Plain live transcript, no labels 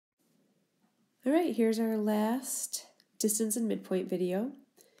All right, here's our last distance and midpoint video.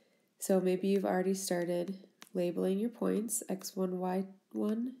 So maybe you've already started labeling your points, x1,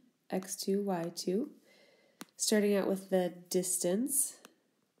 y1, x2, y2. Starting out with the distance.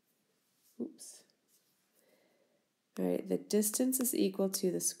 Oops. All right, the distance is equal to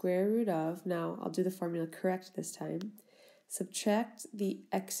the square root of, now I'll do the formula correct this time, subtract the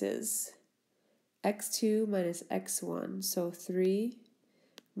x's, x2 minus x1, so 3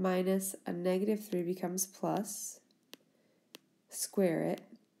 minus a negative 3 becomes plus, square it,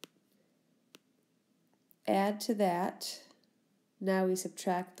 add to that, now we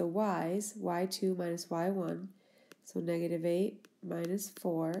subtract the y's, y2 minus y1, so negative 8 minus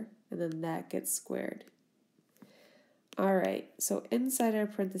 4, and then that gets squared. All right, so inside our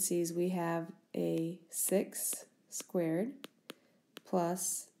parentheses we have a 6 squared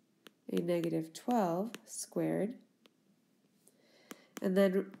plus a negative 12 squared. And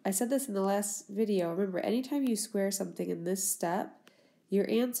then I said this in the last video, remember anytime you square something in this step, your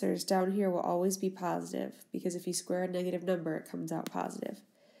answers down here will always be positive because if you square a negative number it comes out positive.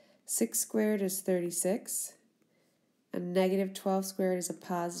 6 squared is 36, a negative 12 squared is a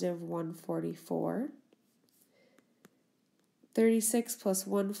positive 144. 36 plus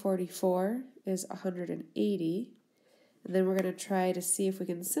 144 is 180, and then we're going to try to see if we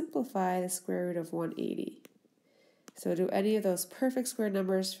can simplify the square root of 180. So do any of those perfect square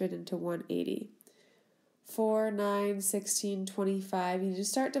numbers fit into 180? 4, 9, 16, 25, you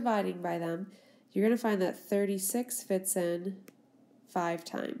just start dividing by them. You're going to find that 36 fits in 5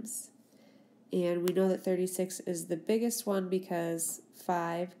 times. And we know that 36 is the biggest one because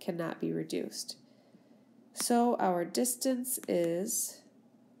 5 cannot be reduced. So our distance is,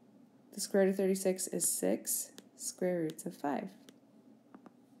 the square root of 36 is 6 square roots of 5.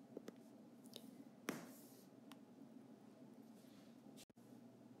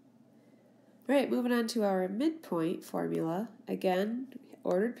 All right, moving on to our midpoint formula. Again,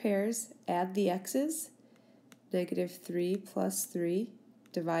 ordered pairs, add the x's, negative 3 plus 3,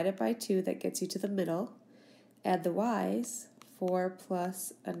 divide it by 2, that gets you to the middle. Add the y's, 4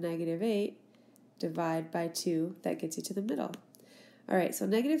 plus a negative 8, divide by 2, that gets you to the middle. All right, so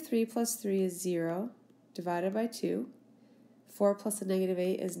negative 3 plus 3 is 0, divided by 2. 4 plus a negative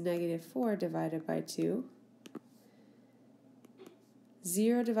 8 is negative 4 divided by 2.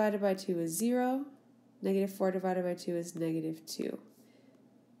 0 divided by 2 is 0. Negative 4 divided by 2 is negative 2.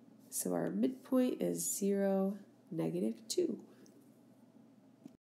 So our midpoint is 0, negative 2.